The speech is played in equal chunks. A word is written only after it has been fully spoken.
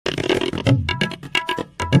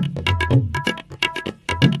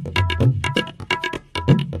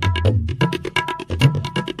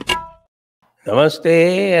Namaste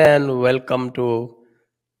and welcome to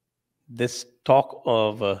this talk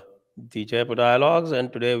of the Jaipur Dialogues.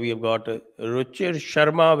 And today we have got Ruchir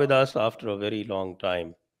Sharma with us after a very long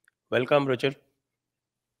time. Welcome, Ruchir.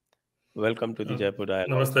 Welcome to the Jaipur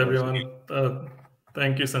Dialogues. Namaste, everyone.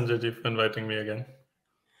 Thank you, Sanjay ji, for inviting me again.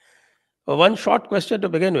 One short question to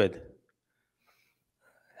begin with.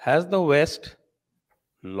 Has the West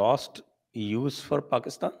lost use for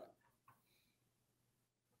Pakistan?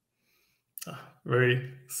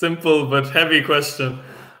 Very simple but heavy question.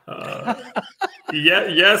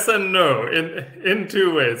 Yes and no in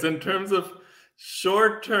two ways. In terms of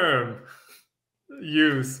short-term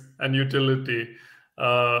use and utility,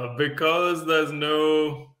 because there's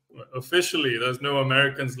no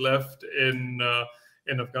Americans left in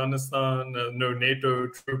Afghanistan, no NATO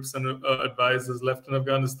troops and advisors left in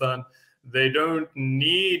Afghanistan. They don't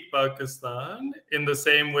need Pakistan in the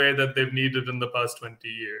same way that they've needed in the past 20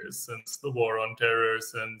 years, since the war on terror,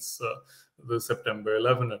 since the September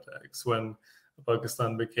 11 attacks, when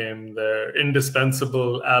Pakistan became their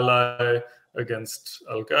indispensable ally against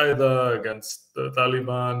Al-Qaeda, against the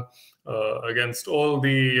Taliban, against all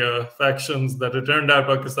the factions that it turned out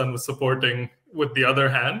Pakistan was supporting with the other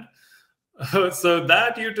hand. So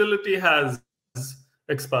that utility has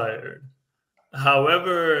expired.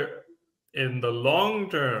 However, in the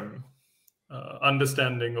long-term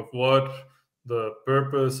understanding of what the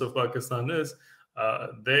purpose of Pakistan is,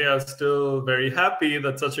 they are still very happy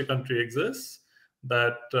that such a country exists,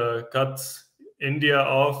 that cuts India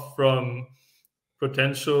off from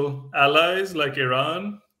potential allies like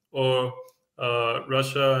Iran or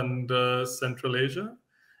Russia and Central Asia,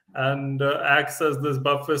 and acts as this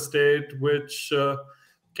buffer state which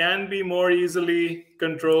can be more easily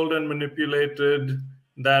controlled and manipulated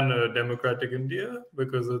than a democratic India,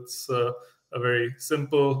 because it's a very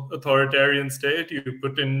simple authoritarian state. You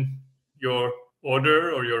put in your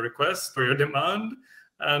order or your request or your demand,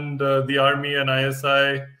 and the army and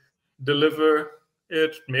ISI deliver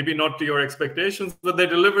it, maybe not to your expectations, but they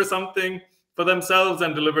deliver something for themselves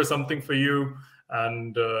and deliver something for you.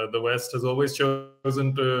 And the West has always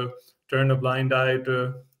chosen to turn a blind eye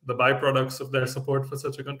to the byproducts of their support for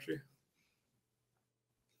such a country.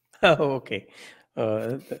 Okay.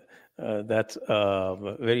 That's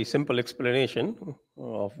a very simple explanation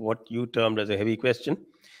of what you termed as a heavy question.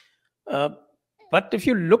 But if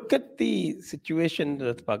you look at the situation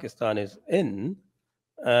that Pakistan is in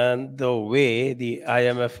and the way the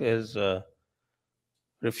IMF is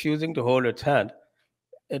refusing to hold its hand,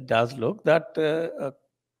 it does look that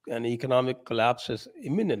an economic collapse is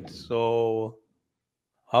imminent. So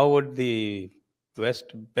how would the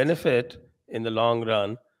West benefit in the long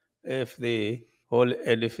run if the whole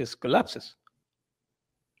edifice collapses?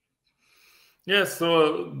 Yes,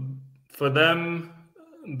 so for them,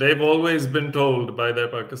 they've always been told by their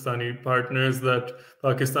Pakistani partners that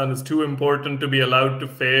Pakistan is too important to be allowed to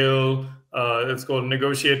fail. It's called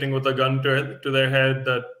negotiating with a gun to their head,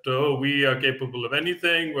 that, oh, we are capable of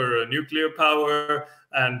anything, we're a nuclear power,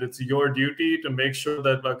 and it's your duty to make sure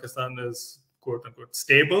that Pakistan is, quote unquote,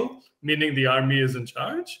 stable, meaning the army is in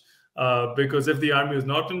charge. Because if the army is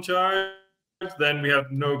not in charge, then we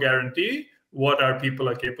have no guarantee what our people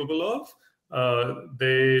are capable of.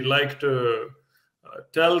 They like to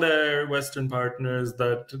tell their Western partners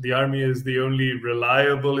that the army is the only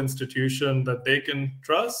reliable institution that they can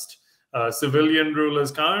trust. Civilian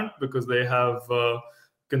rulers can't, because they have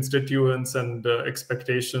constituents and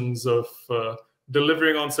expectations of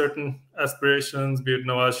delivering on certain aspirations, be it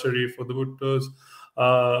Nawaz Sharif or the Bhuttos.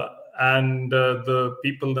 And the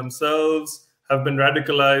people themselves have been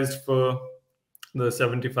radicalized for the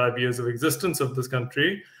 75 years of existence of this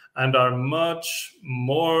country, and are much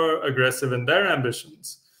more aggressive in their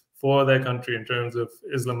ambitions for their country in terms of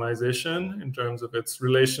Islamization, in terms of its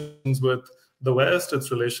relations with the West,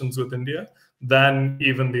 its relations with India, than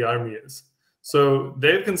even the army is. So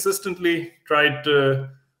they've consistently tried to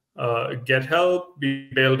get help, be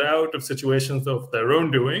bailed out of situations of their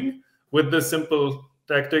own doing, with this simple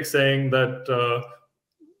tactic saying that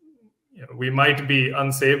we might be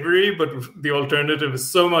unsavory, but the alternative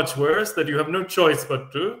is so much worse that you have no choice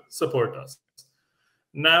but to support us.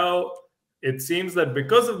 Now, it seems that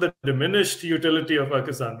because of the diminished utility of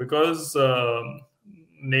Pakistan, because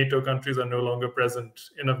NATO countries are no longer present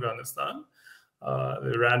in Afghanistan,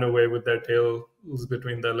 they ran away with their tails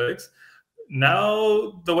between their legs.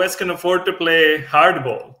 Now, the West can afford to play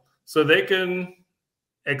hardball, so they can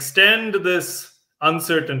extend this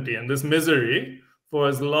uncertainty and this misery for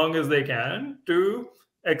as long as they can to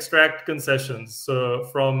extract concessions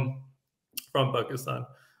from Pakistan.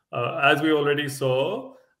 As we already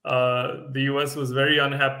saw, the US was very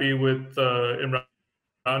unhappy with Imran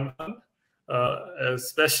Khan,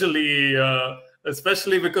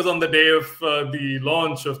 especially because on the day of the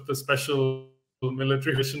launch of the special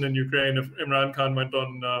military mission in Ukraine, Imran Khan went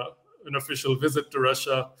on an official visit to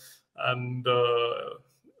Russia and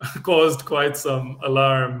caused quite some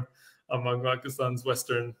alarm among Pakistan's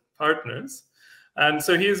Western partners. And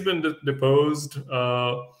so he's been deposed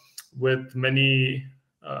with many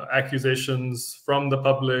accusations from the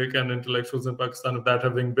public and intellectuals in Pakistan of that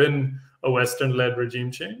having been a Western-led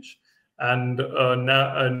regime change. And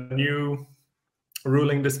now a new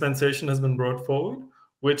ruling dispensation has been brought forward,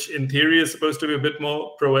 which in theory is supposed to be a bit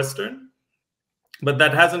more pro-Western, but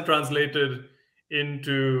that hasn't translated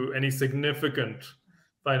into any significant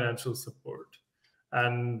financial support.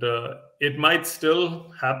 And it might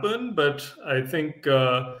still happen, but I think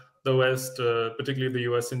the West, particularly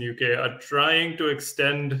the US and UK, are trying to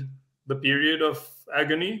extend the period of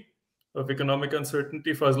agony, of economic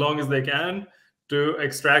uncertainty for as long as they can, to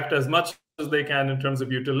extract as much as they can in terms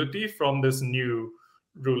of utility from this new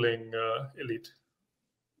ruling elite.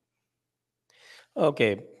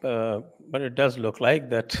 Okay, but it does look like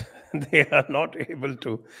that they are not able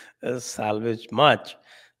to salvage much,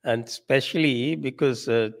 and especially because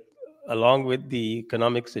along with the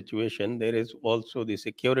economic situation, there is also the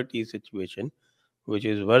security situation, which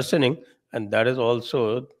is worsening, and that is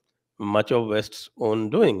also much of West's own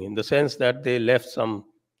doing, in the sense that they left some,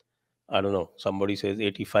 I don't know, somebody says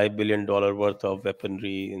 $85 billion worth of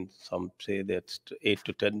weaponry, and some say that's $8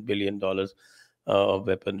 to $10 billion of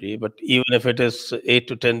weaponry. But even if it is $8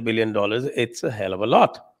 to $10 billion, it's a hell of a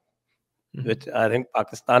lot, which I think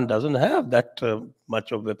Pakistan doesn't have that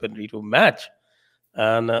much of weaponry to match.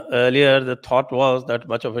 And earlier, the thought was that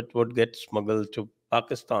much of it would get smuggled to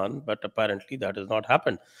Pakistan, but apparently that has not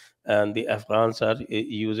happened. And the Afghans are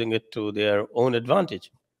using it to their own advantage.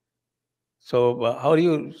 So, how do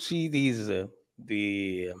you see these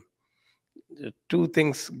the two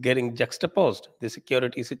things getting juxtaposed, the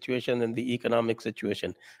security situation and the economic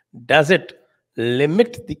situation? Does it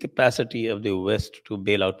limit the capacity of the West to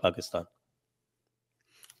bail out Pakistan?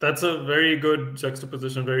 That's a very good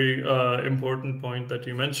juxtaposition, very important point that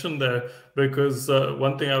you mentioned there, because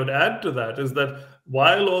one thing I would add to that is that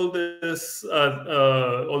while all these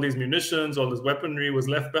munitions, all this weaponry was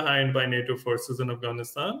left behind by NATO forces in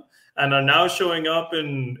Afghanistan and are now showing up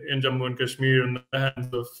in Jammu and Kashmir in the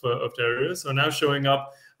hands of terrorists, are now showing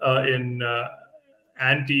up in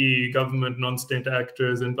anti-government, non-state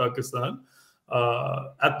actors in Pakistan.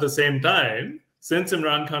 At the same time, since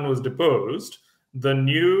Imran Khan was deposed, the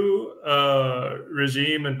new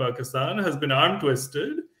regime in Pakistan has been arm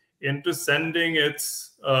twisted into sending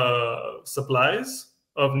its supplies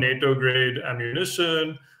of NATO-grade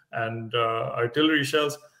ammunition and artillery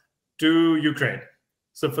shells to Ukraine.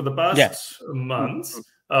 So for the past months,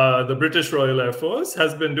 the British Royal Air Force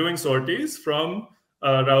has been doing sorties from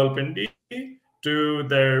Rawalpindi to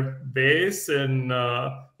their base in,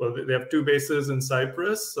 well, they have two bases in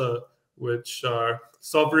Cyprus, which are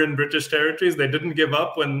sovereign British territories. They didn't give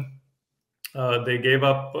up when they gave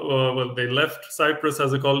up, well, they left Cyprus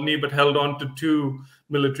as a colony, but held on to two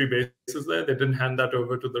military bases there. They didn't hand that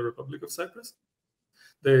over to the Republic of Cyprus.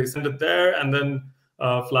 They send it there and then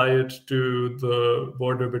fly it to the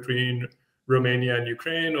border between Romania and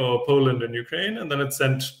Ukraine, or Poland and Ukraine, and then it's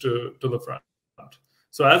sent to the front.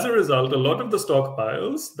 So as a result, a lot of the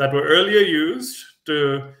stockpiles that were earlier used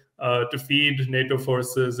to feed NATO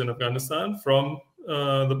forces in Afghanistan from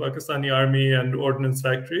the Pakistani army and ordnance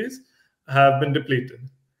factories have been depleted.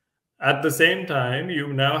 At the same time,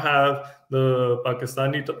 you now have the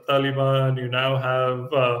Pakistani Taliban, you now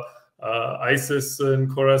have ISIS in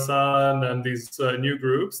Khorasan, and these new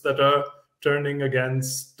groups that are turning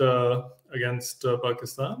against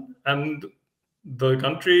Pakistan. And the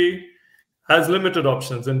country has limited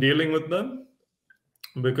options in dealing with them,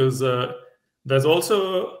 because there's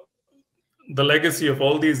also the legacy of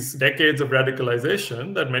all these decades of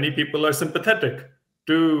radicalization that many people are sympathetic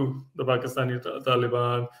to the Pakistani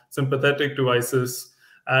Taliban, sympathetic to ISIS,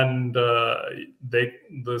 and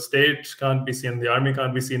the state can't be seen, the army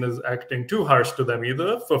can't be seen as acting too harsh to them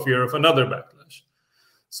either, for fear of another backlash.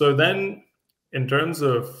 So then, in terms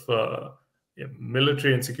of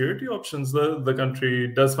military and security options, the country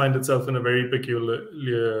does find itself in a very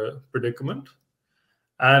peculiar predicament.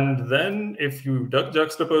 And then if you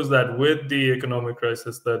juxtapose that with the economic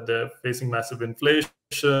crisis, that they're facing massive inflation,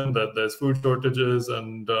 that there's food shortages,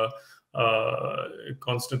 and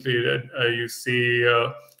constantly you see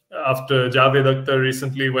after Javed Akhtar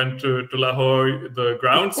recently went to Lahore, the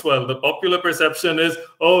groundswell, the popular perception is,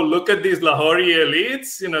 oh, look at these Lahori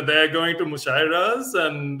elites. They're going to mushairas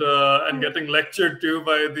and getting lectured to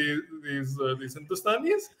by these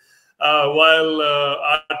Hindustanis, while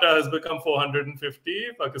atta has become 450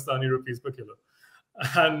 Pakistani rupees per kilo,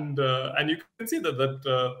 and you can see that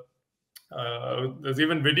there's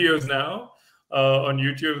even videos now on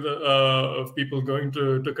YouTube of people going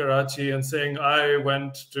to Karachi and saying, I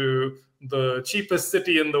went to the cheapest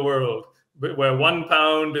city in the world, where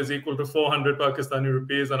 £1 is equal to 400 Pakistani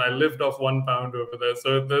rupees, and I lived off £1 over there.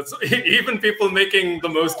 So there's even people making the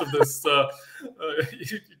most of this,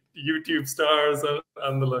 YouTube stars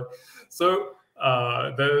and the like. So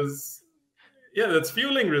that's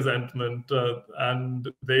fueling resentment, and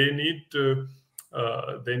they need to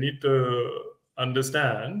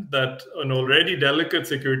understand that an already delicate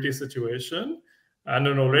security situation and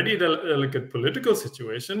an already delicate political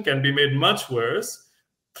situation can be made much worse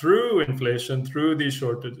through inflation, through these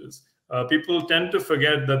shortages. People tend to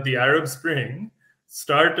forget that the Arab Spring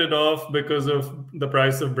started off because of the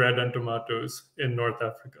price of bread and tomatoes in North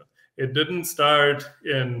Africa. It didn't start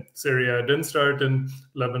in Syria, it didn't start in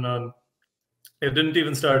Lebanon, it didn't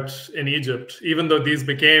even start in Egypt, even though these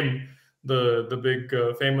became the big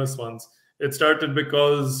famous ones. It started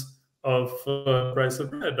because of the price of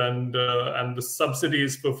bread, and the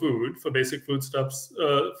subsidies for food, for basic foodstuff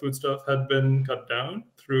had been cut down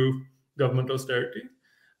through government austerity.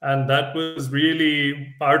 And that was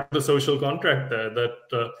really part of the social contract there,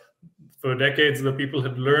 that for decades the people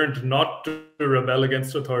had learned not to rebel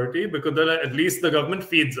against authority, because then at least the government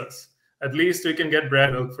feeds us. At least we can get bread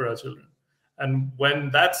and milk for our children. And when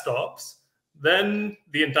that stops, then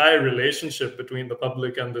the entire relationship between the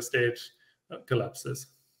public and the state collapses.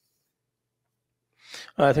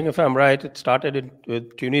 I think if I'm right, it started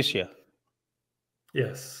with Tunisia.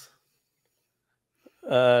 Yes.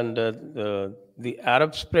 And the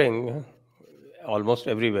Arab Spring, almost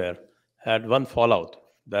everywhere, had one fallout.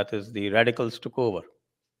 That is, the radicals took over.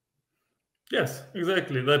 Yes,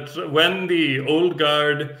 exactly. That when the old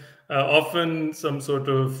guard, often some sort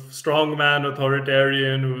of strongman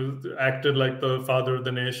authoritarian who acted like the father of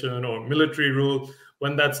the nation, or military rule,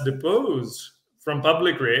 when that's deposed from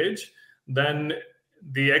public rage, then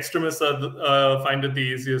the extremists find it the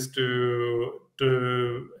easiest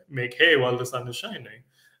to make hay while the sun is shining.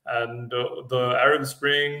 And the Arab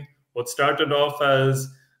Spring, what started off as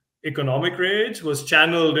economic rage, was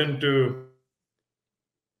channeled into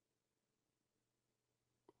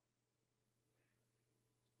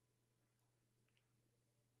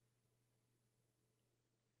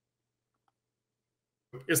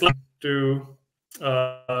Islam to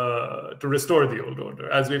restore the old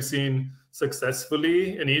order, as we've seen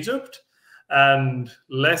successfully in Egypt and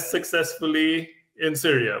less successfully in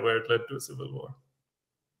Syria, where it led to a civil war.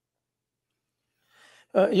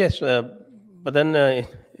 Yes, but then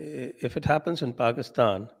if it happens in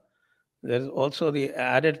Pakistan, there's also the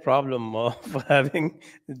added problem of having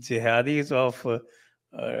jihadis of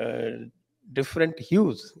different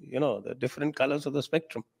hues, the different colors of the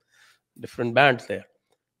spectrum, different bands there.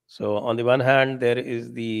 So on the one hand, there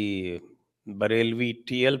is the Barelvi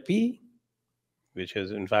TLP, which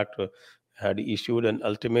has in fact had issued an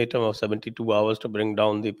ultimatum of 72 hours to bring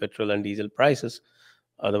down the petrol and diesel prices.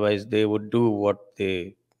 Otherwise, they would do what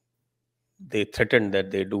they threatened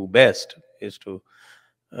that they do best, is to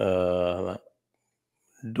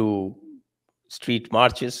do street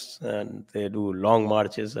marches, and they do long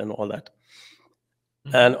marches and all that.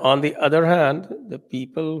 And on the other hand, the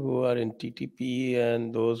people who are in TTP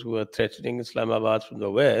and those who are threatening Islamabad from the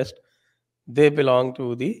west, they belong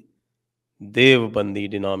to the Devbandi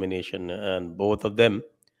denomination, and both of them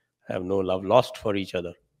have no love lost for each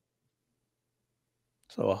other.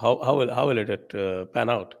 So how will it pan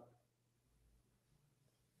out?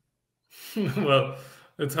 Well,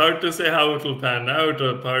 it's hard to say how it will pan out,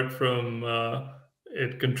 apart from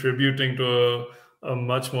it contributing to a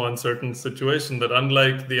much more uncertain situation. That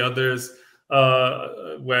unlike the others,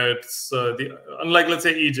 where it's unlike, let's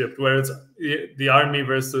say, Egypt, where it's the army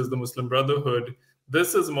versus the Muslim Brotherhood,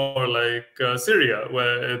 this is more like Syria,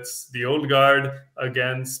 where it's the old guard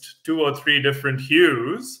against 2 or 3 different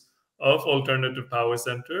hues of alternative power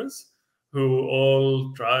centers, who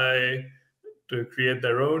all try to create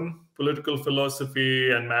their own political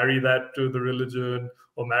philosophy and marry that to the religion,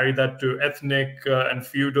 or marry that to ethnic and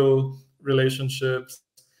feudal relationships.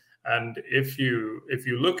 And if you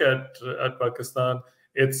look at Pakistan,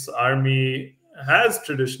 its army has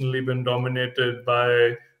traditionally been dominated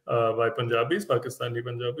by Punjabis, Pakistani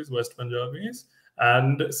Punjabis, West Punjabis,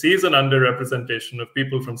 and sees an underrepresentation of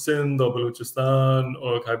people from Sindh or Balochistan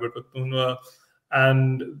or Khyber Pakhtunkhwa,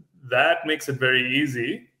 and that makes it very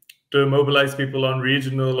easy to mobilize people on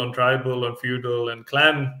regional, on tribal, on feudal, and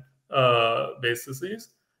clan bases,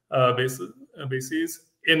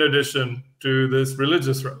 in addition to this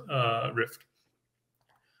religious rift.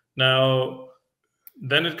 Now,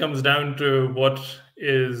 then it comes down to what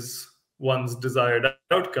is one's desired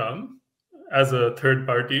outcome as a third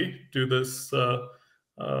party to this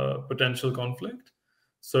potential conflict.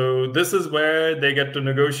 So this is where they get to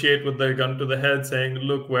negotiate with their gun to the head, saying,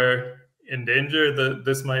 look, we're in danger, that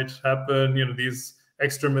this might happen, these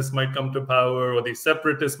extremists might come to power, or these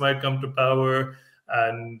separatists might come to power,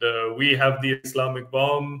 and we have the Islamic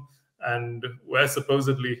bomb, and we're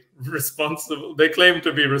supposedly responsible. They claim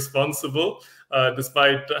to be responsible,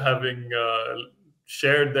 despite having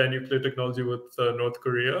shared their nuclear technology with North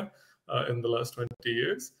Korea in the last 20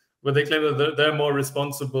 years. But they claim that they're more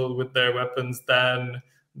responsible with their weapons than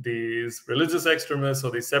these religious extremists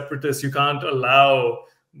or these separatists. You can't allow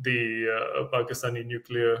the Pakistani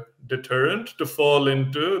nuclear deterrent to fall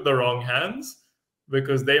into the wrong hands,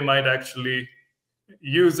 because they might actually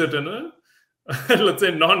use it in a, let's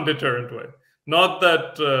say, non-deterrent way. Not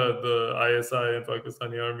that the ISI and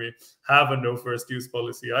Pakistani army have a no first use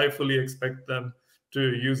policy. I fully expect them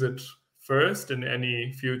to use it first in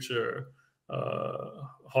any future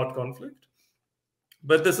hot conflict.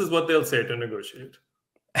 But this is what they'll say to negotiate.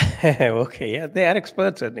 Okay, yeah, they are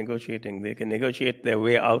experts at negotiating. They can negotiate their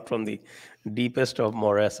way out from the deepest of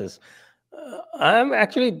morasses. I'm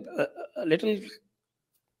actually a little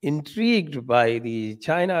intrigued by the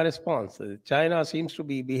China response. China seems to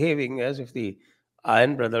be behaving as if the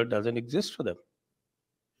Iron Brother doesn't exist for them.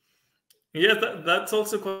 Yeah, that's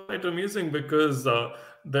also quite amusing, because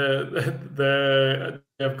they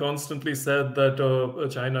have constantly said that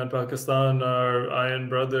China and Pakistan are iron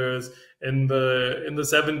brothers. In the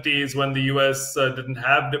 70s, when the US didn't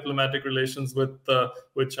have diplomatic relations with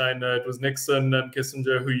China, it was Nixon and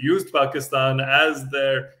Kissinger who used Pakistan as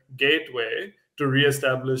their gateway to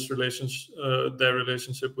reestablish their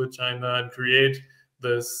relationship with China and create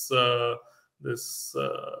this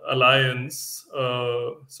alliance.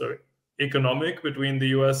 Economic between the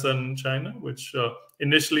US and China, which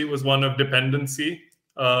initially was one of dependency,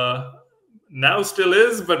 now still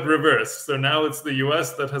is, but reversed. So now it's the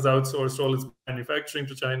US that has outsourced all its manufacturing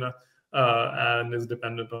to China and is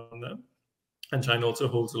dependent on them. And China also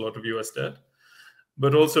holds a lot of US debt.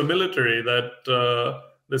 But also military, that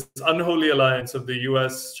this unholy alliance of the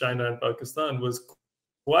US, China, and Pakistan was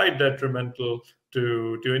quite detrimental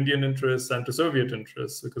to Indian interests and to Soviet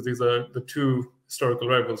interests, because these are the two historical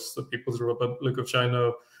rivals. The People's Republic of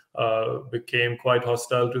China became quite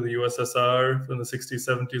hostile to the USSR from the 60s,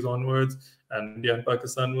 70s onwards, and India and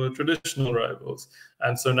Pakistan were traditional rivals.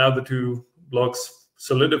 And so now the two blocs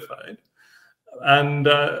solidified. And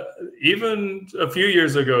even a few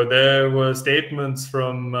years ago, there were statements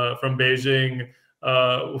from Beijing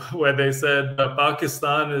where they said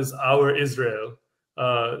Pakistan is our Israel.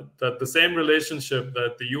 That the same relationship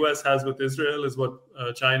that the US has with Israel is what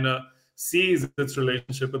China sees its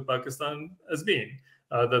relationship with Pakistan as being.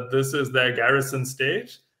 That this is their garrison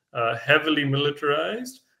state, heavily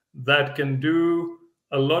militarized, that can do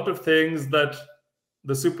a lot of things that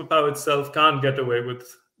the superpower itself can't get away with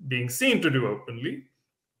being seen to do openly.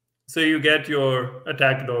 So you get your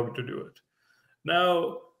attack dog to do it.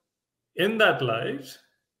 Now, in that light,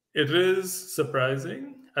 it is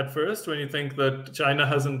surprising at first when you think that China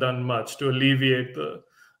hasn't done much to alleviate the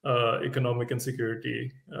economic and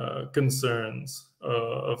security concerns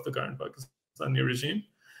of the current Pakistani regime.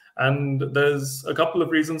 And there's a couple of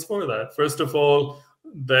reasons for that. First of all,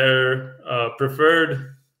 their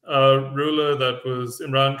preferred ruler, that was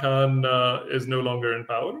Imran Khan, is no longer in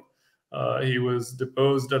power. He was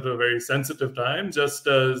deposed at a very sensitive time, just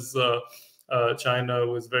as China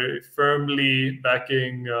was very firmly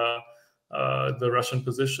backing the Russian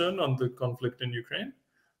position on the conflict in Ukraine.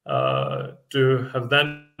 To have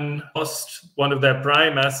then lost one of their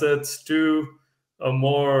prime assets to a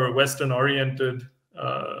more Western-oriented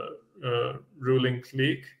ruling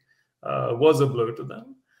clique was a blow to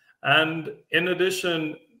them. And in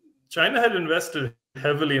addition, China had invested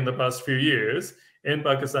heavily in the past few years in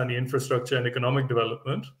Pakistani infrastructure and economic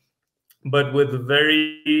development, but with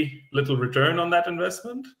very little return on that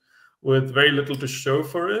investment, with very little to show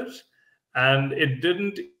for it. And it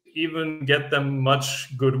didn't even get them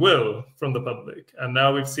much goodwill from the public. And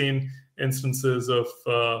now we've seen instances of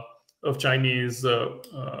Chinese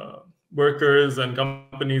workers and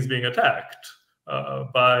companies being attacked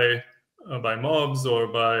by mobs or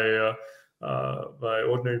by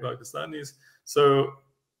ordinary Pakistanis. So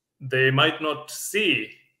they might not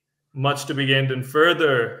see much to be gained in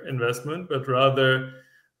further investment, but rather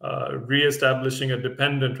re-establishing a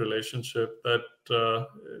dependent relationship that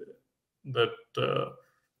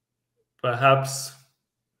perhaps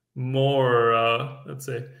more, let's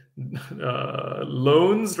say,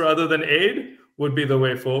 loans rather than aid would be the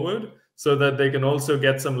way forward, so that they can also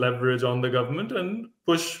get some leverage on the government and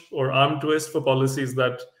push or arm twist for policies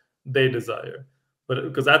that they desire. But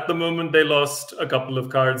because at the moment they lost a couple of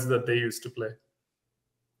cards that they used to play.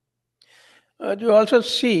 You also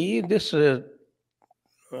see this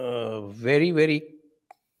very, very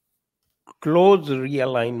close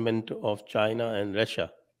realignment of China and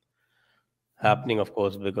Russia happening, of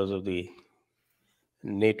course, because of the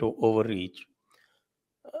NATO overreach.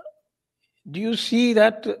 Do you see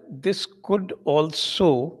that this could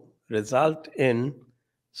also result in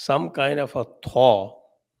some kind of a thaw,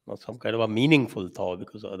 or some kind of a meaningful thaw,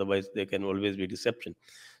 because otherwise there can always be deception,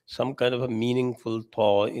 some kind of a meaningful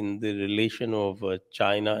thaw in the relation of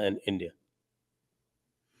China and India?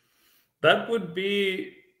 That would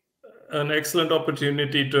be an excellent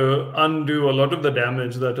opportunity to undo a lot of the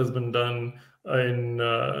damage that has been done in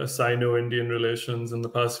Sino-Indian relations in the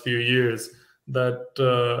past few years. That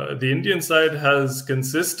the Indian side has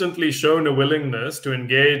consistently shown a willingness to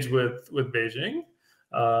engage with Beijing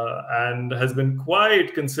and has been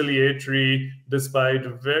quite conciliatory despite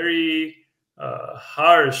very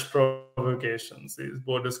harsh provocations. These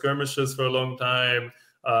border skirmishes for a long time,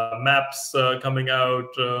 maps coming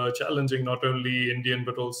out challenging not only Indian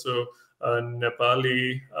but also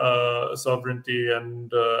Nepali sovereignty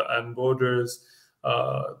and borders,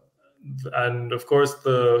 and of course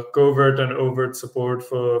the covert and overt support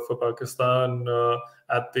for Pakistan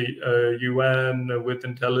at the UN, with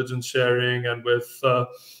intelligence sharing and with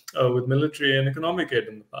military and economic aid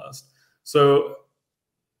in the past. So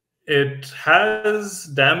it has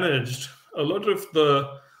damaged a lot of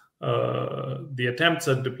the attempts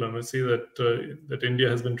at diplomacy that India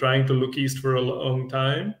has been trying to look east for a long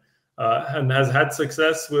time, and has had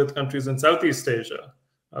success with countries in Southeast Asia,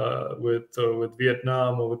 with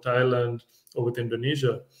Vietnam or with Thailand or with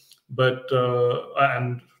Indonesia, but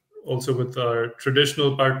and also with our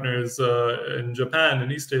traditional partners in Japan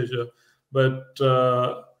and East Asia. But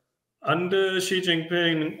under Xi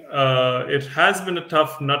Jinping, it has been a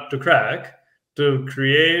tough nut to crack to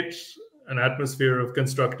create an atmosphere of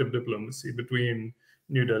constructive diplomacy between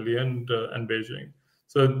New Delhi and Beijing.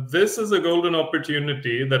 So this is a golden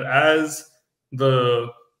opportunity that, as the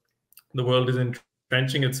world is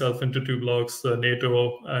entrenching itself into two blocks,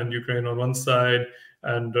 NATO and Ukraine on one side,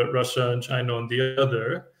 and Russia and China on the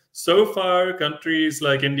other. So far, countries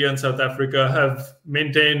like India and South Africa have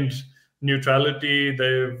maintained neutrality.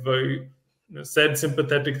 They've said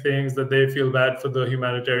sympathetic things, that they feel bad for the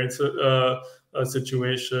humanitarian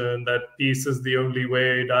situation, that peace is the only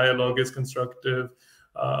way, dialogue is constructive.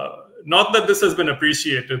 Not that this has been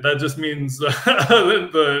appreciated. That just means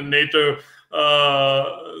the NATO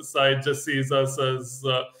side just sees us as,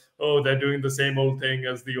 oh, they're doing the same old thing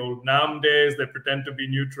as the old NAM days. They pretend to be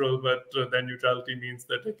neutral, but their neutrality means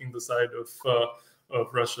they're taking the side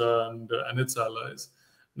of Russia and its allies.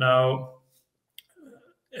 Now,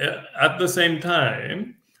 at the same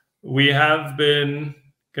time, we have been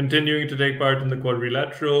continuing to take part in the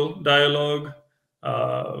quadrilateral dialogue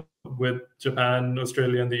with Japan,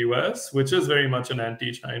 Australia, and the US, which is very much an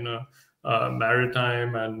anti-China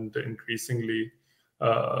maritime and increasingly,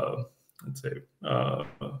 let's say,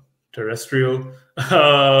 terrestrial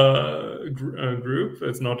group.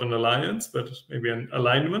 It's not an alliance, but maybe an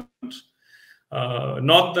alignment.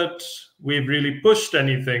 Not that we've really pushed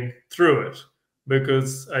anything through it,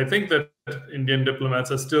 because I think that Indian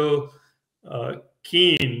diplomats are still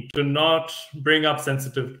keen to not bring up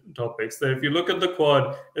sensitive topics. That if you look at the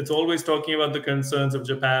Quad, it's always talking about the concerns of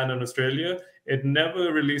Japan and Australia. It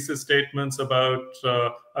never releases statements about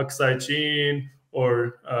Aksai Chin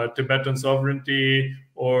or Tibetan sovereignty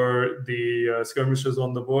or the skirmishes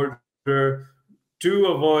on the border, to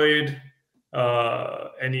avoid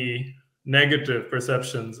any negative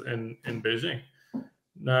perceptions in Beijing.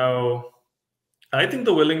 Now, I think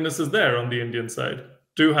the willingness is there on the Indian side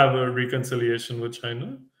to have a reconciliation with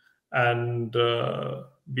China and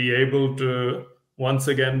be able to once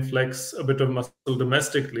again flex a bit of muscle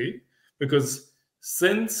domestically, because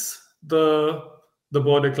since the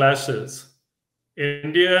border clashes,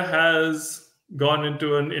 India has gone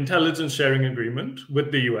into an intelligence sharing agreement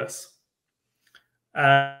with the US.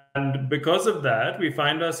 And because of that, we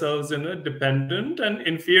find ourselves in a dependent and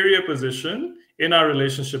inferior position in our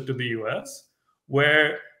relationship to the US,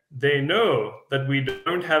 where they know that we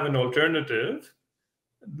don't have an alternative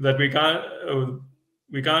that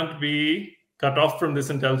we can't be cut off from this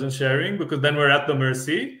intelligence sharing, because then we're at the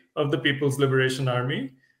mercy of the People's Liberation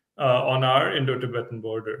Army on our Indo-Tibetan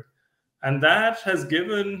border. And that has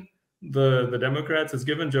given the Democrats, has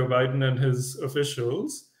given Joe Biden and his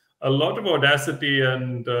officials a lot of audacity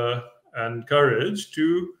and courage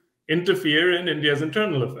to interfere in India's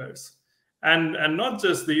internal affairs, and not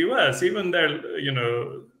just the U.S., even their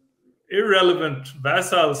irrelevant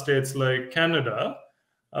vassal states like Canada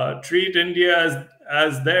treat India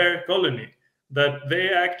as their colony. That they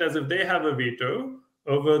act as if they have a veto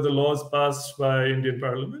over the laws passed by Indian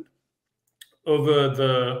Parliament, over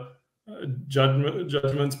the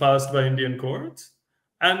judgments passed by Indian courts,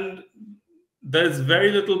 and there's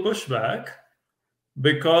very little pushback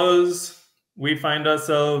because we find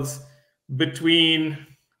ourselves between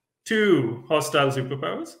two hostile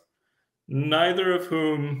superpowers, neither of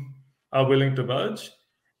whom are willing to budge,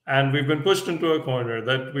 and we've been pushed into a corner.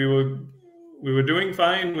 That we were doing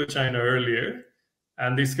fine with China earlier,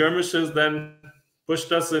 and these skirmishes then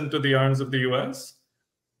pushed us into the arms of the US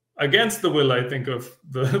against the will, I think, of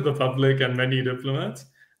the public and many diplomats.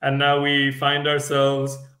 And now we find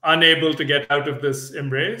ourselves unable to get out of this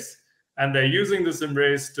embrace, and they're using this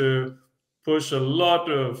embrace to push a lot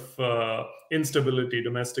of instability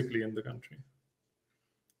domestically in the country.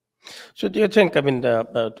 So do you think, I mean,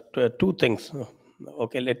 two things.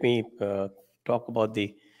 Okay, let me talk about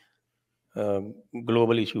the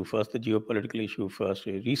global issue first, the geopolitical issue first.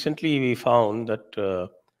 Recently, we found that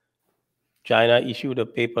China issued a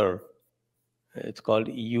paper. It's called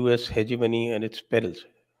US Hegemony and Its Perils.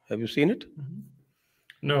 Have you seen it?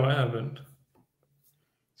 No, I haven't.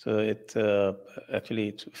 So it's actually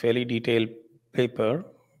it's a fairly detailed paper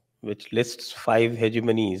which lists 5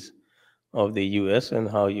 hegemonies of the US and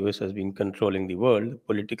how US has been controlling the world: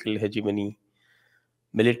 political hegemony,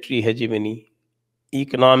 military hegemony,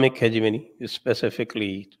 economic hegemony,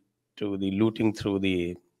 specifically to the looting through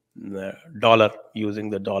the dollar, using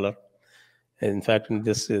the dollar. In fact, in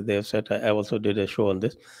this, they have said, I also did a show on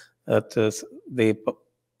this, that they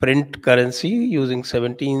print currency using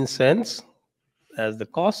 17 cents as the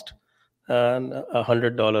cost and a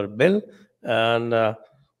 $100 bill. And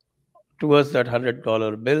towards that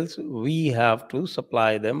 $100 bills, we have to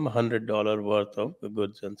supply them $100 worth of the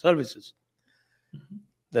goods and services.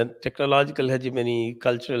 Then technological hegemony,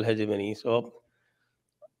 cultural hegemony. So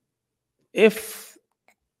if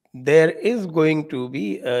there is going to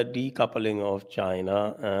be a decoupling of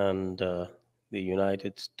China and the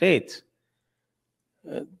United States,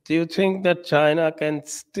 do you think that China can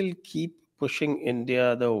still keep pushing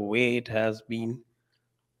India the way it has been?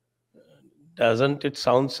 Doesn't it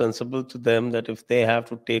sound sensible to them that if they have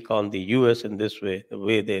to take on the US in this way, the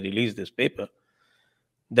way they release this paper,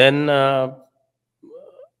 then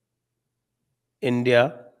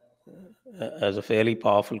India, as a fairly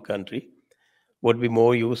powerful country, would be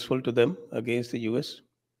more useful to them against the US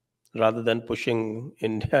rather than pushing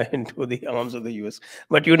India into the arms of the US?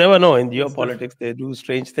 But you never know. In geopolitics, they do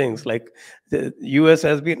strange things. Like the US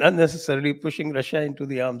has been unnecessarily pushing Russia into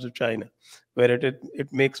the arms of China, where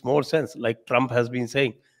it makes more sense, like Trump has been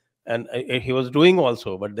saying. And he was doing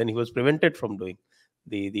also, but then he was prevented from doing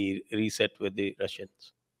the reset with the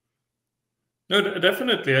Russians. No,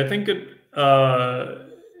 definitely. I think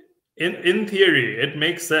in theory, it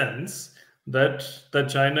makes sense that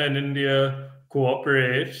China and India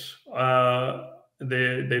cooperate.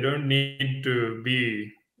 They don't need to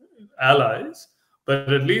be allies,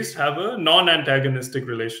 but at least have a non-antagonistic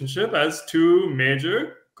relationship as two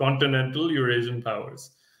major continental Eurasian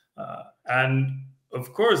powers. And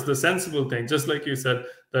of course, the sensible thing, just like you said,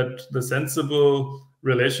 that the sensible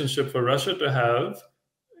relationship for Russia to have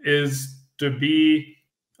is to be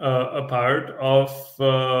a part of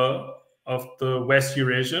the West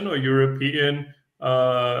Eurasian or European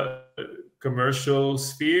commercial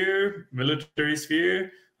sphere, military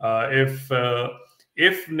sphere.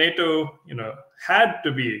 If NATO, had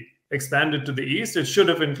to be expanded to the east, it should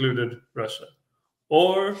have included Russia.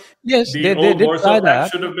 Or yes, the they old did Warsaw try Pact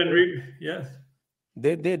that. should have been yes.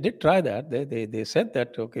 They did try that. They said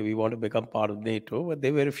that, okay, we want to become part of NATO, but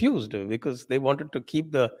they were refused because they wanted to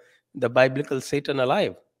keep the biblical Satan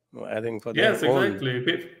alive. I think for their Yes, own,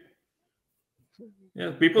 exactly.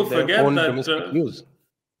 Yeah, people for their forget own that domestic use.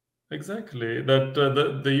 exactly that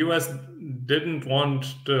the US didn't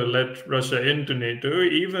want to let Russia into NATO,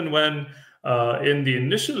 even when in the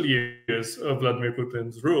initial years of Vladimir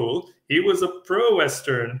Putin's rule, he was a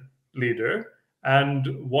pro-Western leader and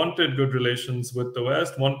wanted good relations with the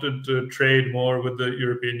West, wanted to trade more with the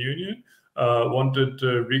European Union, wanted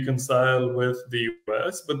to reconcile with the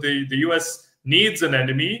US. But the US needs an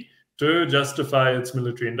enemy to justify its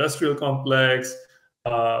military-industrial complex.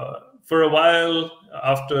 For a while,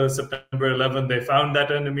 after September 11, they found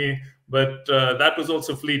that enemy, but that was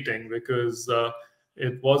also fleeting because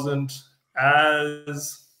it wasn't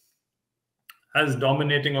as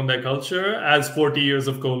dominating on their culture as 40 years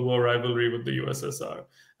of Cold War rivalry with the USSR.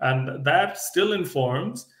 And that still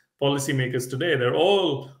informs policymakers today. They're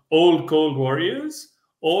all old Cold Warriors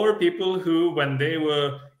or people who, when they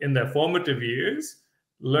were in their formative years,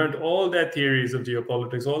 learned all their theories of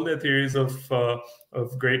geopolitics, all their theories of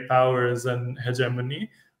great powers and hegemony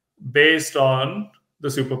based on the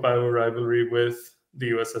superpower rivalry with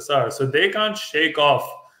the USSR. So they can't shake off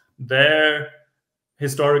their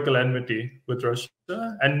historical enmity with Russia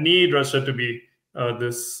and need Russia to be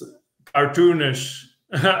this cartoonish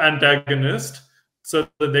antagonist so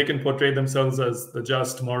that they can portray themselves as the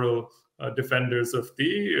just moral defenders of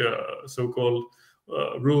the so-called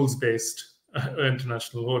rules-based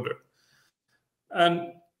international order.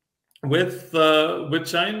 And with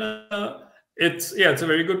China, it's a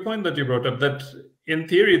very good point that you brought up, that in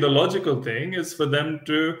theory the logical thing is for them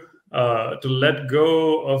to let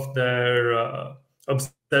go of their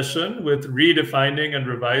obsession with redefining and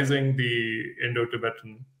revising the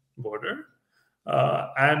Indo-Tibetan border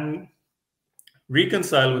and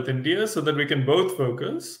reconcile with India so that we can both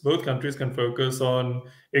countries can focus on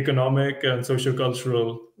economic and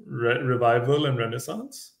socio-cultural revival and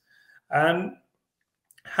renaissance, and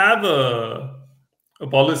have a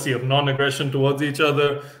policy of non-aggression towards each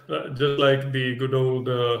other, just like the good old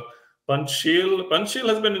Panchsheel. Panchsheel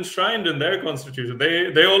has been enshrined in their constitution.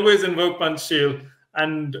 They always invoke Panchsheel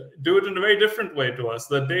and do it in a very different way to us.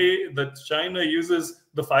 That China uses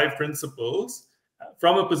the 5 principles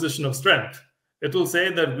from a position of strength. It will say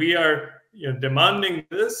that we are demanding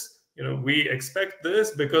this, we expect this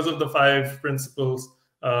because of the 5 principles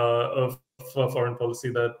of foreign policy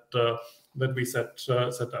that we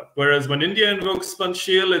set up. Whereas when India invokes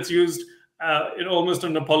Panchsheel, it's used in almost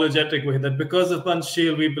an apologetic way, that because of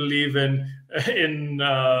Panchsheel we believe in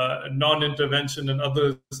non-intervention in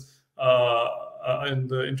others in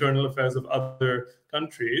the internal affairs of other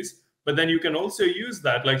countries. But then you can also use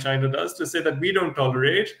that, like China does, to say that we don't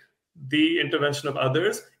tolerate the intervention of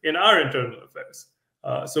others in our internal affairs.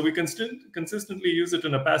 So we can consistently use it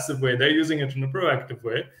in a passive way. They're using it in a proactive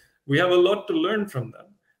way. We have a lot to learn from them.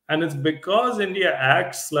 And it's because India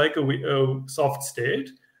acts like a soft state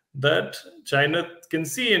that China can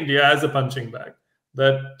see India as a punching bag,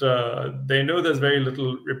 that they know there's very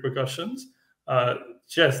little repercussions.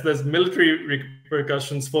 Yes, there's military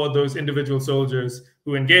repercussions for those individual soldiers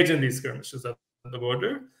who engage in these skirmishes at the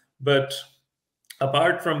border. But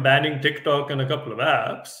apart from banning TikTok and a couple of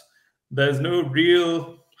apps, there's no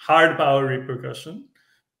real hard power repercussion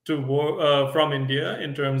from India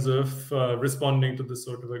in terms of responding to this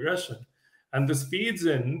sort of aggression. And this feeds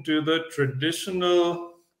into the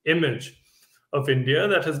traditional image of India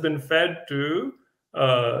that has been fed to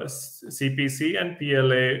CPC and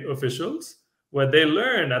PLA officials, where they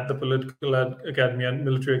learn at the political academy and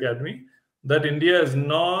military academy that India is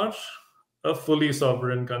not a fully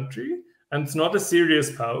sovereign country and it's not a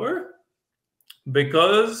serious power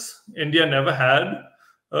because India never had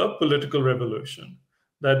a political revolution.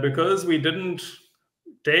 That because we didn't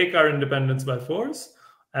take our independence by force,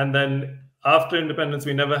 and then after independence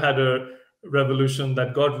we never had a revolution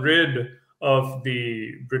that got rid of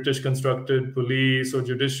the British constructed police or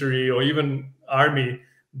judiciary or even army,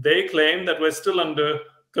 they claim that we're still under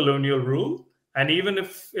colonial rule. And even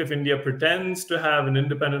if India pretends to have an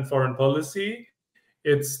independent foreign policy,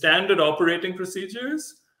 its standard operating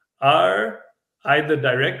procedures are either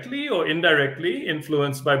directly or indirectly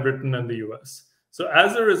influenced by Britain and the US. So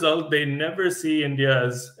as a result, they never see India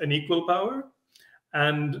as an equal power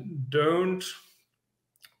and don't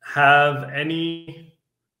have any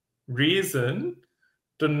reason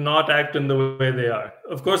to not act in the way they are.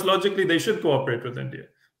 Of course, logically, they should cooperate with India,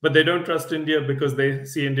 but they don't trust India because they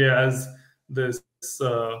see India as this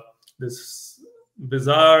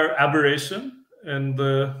bizarre aberration in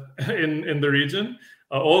the region.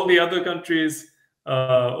 All the other countries,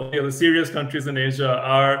 all the other serious countries in Asia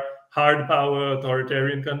are hard power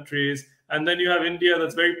authoritarian countries. And then you have India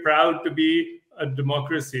that's very proud to be a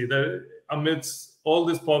democracy, that amidst all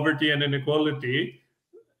this poverty and inequality,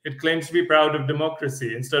 it claims to be proud of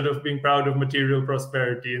democracy instead of being proud of material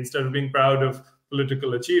prosperity, instead of being proud of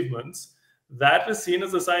political achievements. That is seen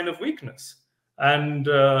as a sign of weakness. And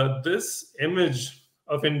this image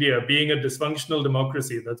of India being a dysfunctional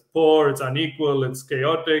democracy that's poor, it's unequal, it's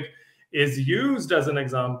chaotic, is used as an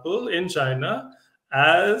example in China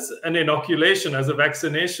as an inoculation, as a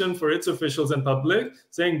vaccination for its officials and public,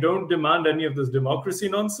 saying don't demand any of this democracy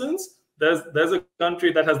nonsense. There's a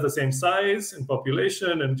country that has the same size in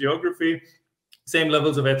population and geography, same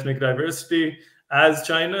levels of ethnic diversity as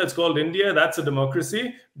China. It's called India. That's a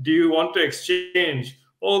democracy. Do you want to exchange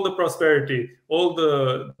all the prosperity, all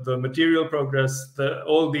the material progress,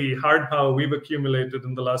 all the hard power we've accumulated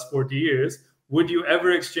in the last 40 years? Would you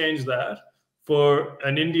ever exchange that for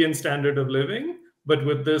an Indian standard of living, but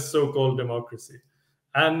with this so-called democracy?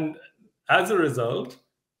 And as a result,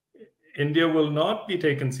 India will not be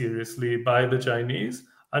taken seriously by the Chinese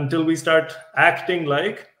until we start acting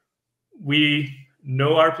like we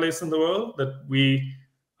know our place in the world, that we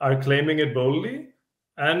are claiming it boldly,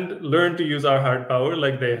 and learn to use our hard power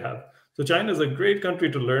like they have. So China is a great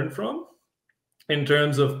country to learn from in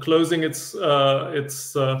terms of closing its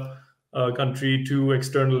country to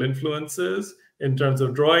external influences, in terms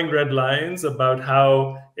of drawing red lines about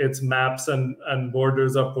how its maps and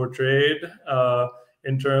borders are portrayed,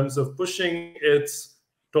 in terms of pushing its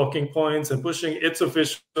talking points and pushing its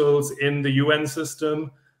officials in the UN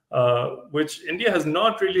system, which India has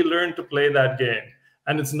not really learned to play that game.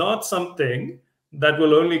 And it's not something that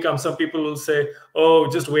will only come. Some people will say, oh,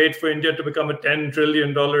 just wait for India to become a $10 trillion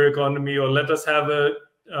economy, or let us have a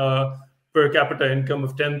per capita income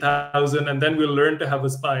of 10,000, and then we'll learn to have a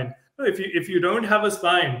spine. If you don't have a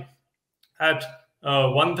spine at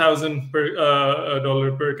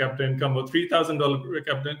 $1,000 per capita income or $3,000 per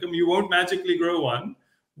capita income, you won't magically grow one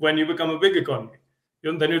when you become a big economy.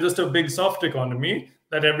 Then you're just a big soft economy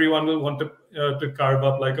that everyone will want to carve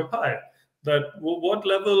up like a pie. That what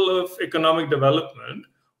level of economic development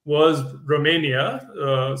was Romania,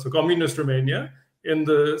 so communist Romania, in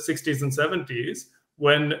the 60s and 70s,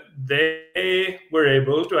 when they were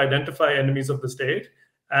able to identify enemies of the state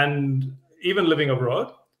and even living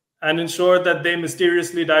abroad, and ensure that they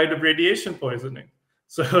mysteriously died of radiation poisoning.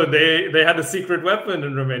 So they had a secret weapon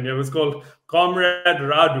in Romania. It was called Comrade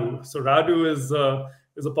Radu. So Radu is a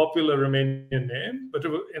popular Romanian name, but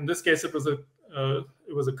in this case, it was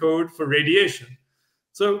a code for radiation.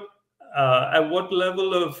 So at what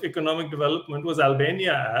level of economic development was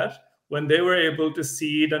Albania at when they were able to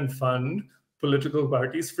seed and fund political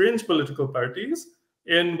parties, fringe political parties,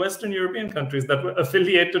 in Western European countries that were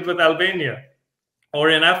affiliated with Albania? Or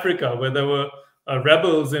in Africa, where there were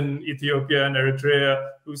rebels in Ethiopia and Eritrea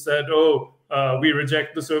who said, oh, we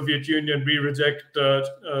reject the Soviet Union, we reject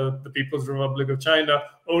the People's Republic of China.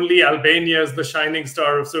 Only Albania is the shining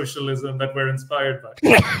star of socialism that we're inspired by.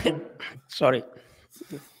 Sorry.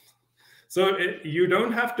 So you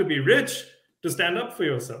don't have to be rich to stand up for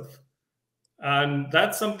yourself. And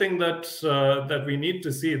that's something that we need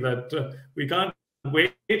to see, that we can't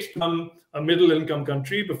wait to become a middle income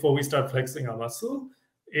country before we start flexing our muscle.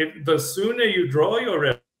 If the sooner you draw your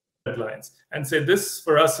red lines and say this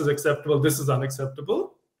for us is acceptable, this is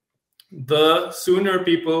unacceptable, the sooner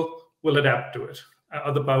people will adapt to it.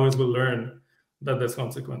 Other powers will learn that there's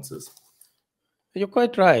consequences. You're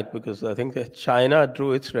quite right, because I think that China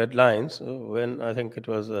drew its red lines when I think it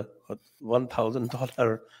was a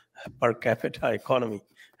 $1,000 per capita economy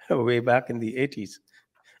way back in the 80s.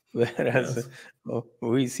 Whereas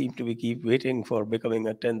we seem to keep waiting for becoming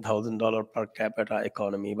a $10,000 per capita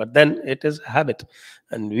economy. But then it is habit.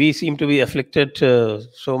 And we seem to be afflicted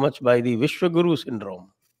so much by the Vishwaguru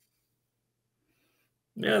syndrome.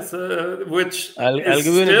 Yes, which I'll give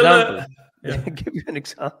you an example. Give you an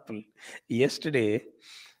example. Yesterday,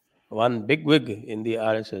 one big wig in the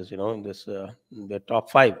RSS, in this the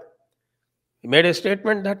top 5, he made a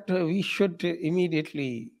statement that we should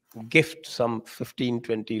immediately gift some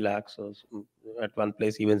 15-20 lakhs, or at one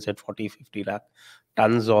place even said 40-50 lakh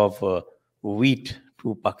tons of wheat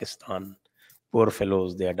to Pakistan. Poor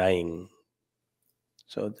fellows, they are dying.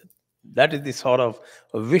 So that is the sort of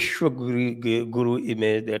Vishwaguru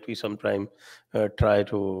image that we sometimes try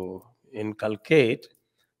to inculcate,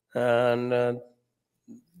 and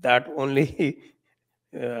that only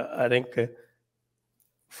I think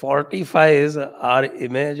fortifies our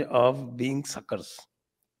image of being suckers.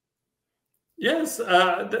 Yes,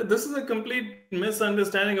 this is a complete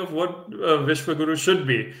misunderstanding of what Vishwaguru should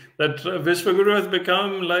be. That Vishwaguru has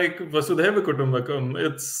become like Vasudhaiva Kutumbakam.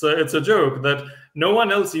 It's a joke that no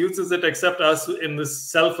one else uses it except us in this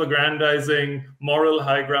self-aggrandizing moral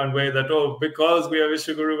high ground way that, oh, because we are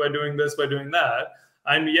Vishwaguru, we're doing this, we're doing that.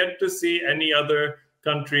 I'm yet to see any other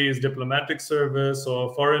country's diplomatic service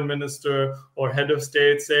or foreign minister or head of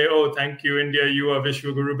state say, oh, thank you, India, you are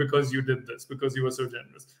Vishwaguru because you did this, because you were so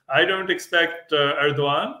generous. I don't expect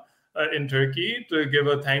Erdogan in Turkey to give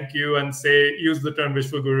a thank you and use the term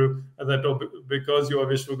Vishwaguru, that, oh, because you are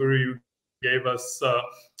Vishwaguru, you gave us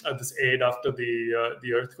this aid after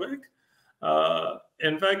the earthquake.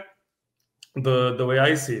 In fact, the way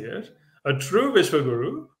I see it, a true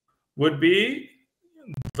Vishwaguru would be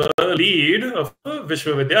the lead of a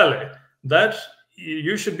Vishwavidyalaya, that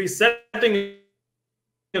you should be setting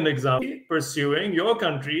an example, pursuing your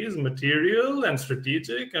country's material and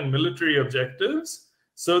strategic and military objectives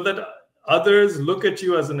so that others look at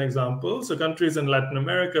you as an example. So countries in Latin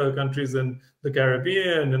America, countries in the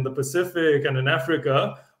Caribbean, in the Pacific, and in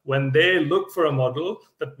Africa, when they look for a model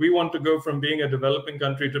that we want to go from being a developing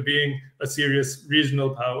country to being a serious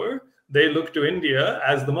regional power, they look to India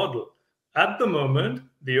as the model. At the moment,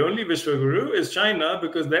 the only Vishwaguru is China,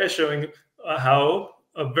 because they're showing how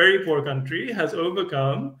a very poor country has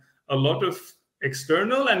overcome a lot of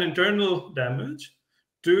external and internal damage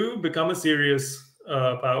to become a serious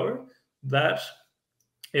power that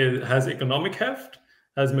has economic heft,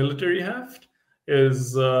 has military heft,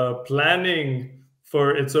 is planning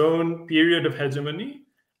for its own period of hegemony,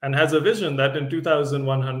 and has a vision that in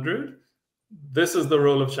 2100, this is the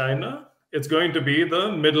role of China. It's going to be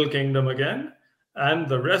the Middle Kingdom again, and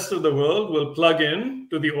the rest of the world will plug in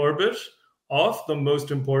to the orbit of the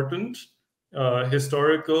most important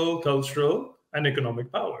historical, cultural, and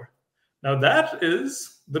economic power. Now that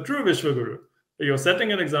is the true Vishwaguru. You're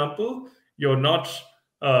setting an example. You're not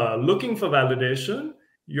looking for validation.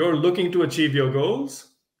 You're looking to achieve your goals,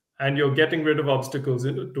 and you're getting rid of obstacles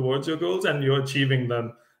towards your goals, and you're achieving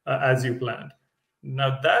them as you planned.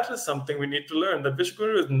 Now that is something we need to learn, that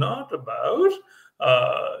Vishwaguru is not about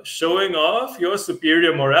showing off your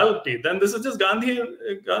superior morality. Then this is just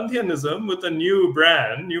Gandhianism with a new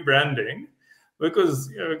branding, because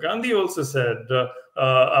Gandhi also said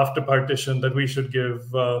after partition that we should give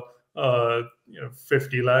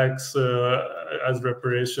 50 lakhs as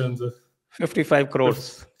reparations. 55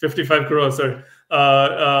 crores. 55 crores, sorry,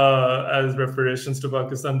 as reparations to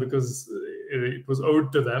Pakistan, because it was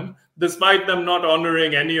owed to them, despite them not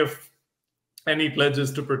honoring any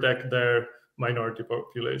pledges to protect their minority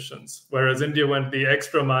populations. Whereas India went the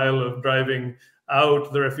extra mile of driving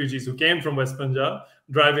out the refugees who came from West Punjab,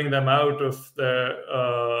 driving them out of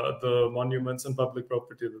the monuments and public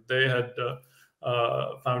property that they had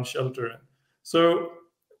found shelter in. So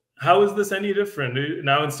how is this any different?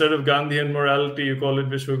 Now, instead of Gandhian morality, you call it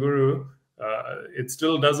Vishwaguru. It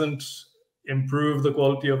still doesn't improve the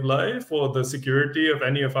quality of life or the security of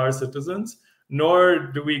any of our citizens, nor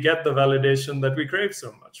do we get the validation that we crave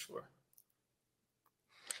so much for.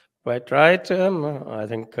 Quite right. I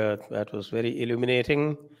think that was very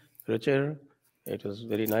illuminating, Ruchir. It was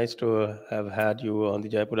very nice to have had you on the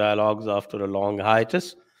Jaipur Dialogues after a long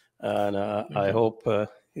hiatus. And I hope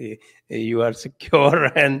you are secure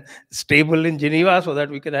and stable in Geneva so that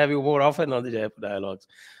we can have you more often on the Jaipur Dialogues.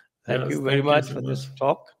 Thank you very much for this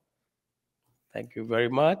talk. Thank you very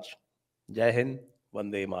much. Jai Hind,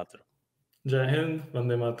 Vande Mataram. Jai Hind,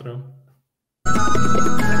 Vande Mataram.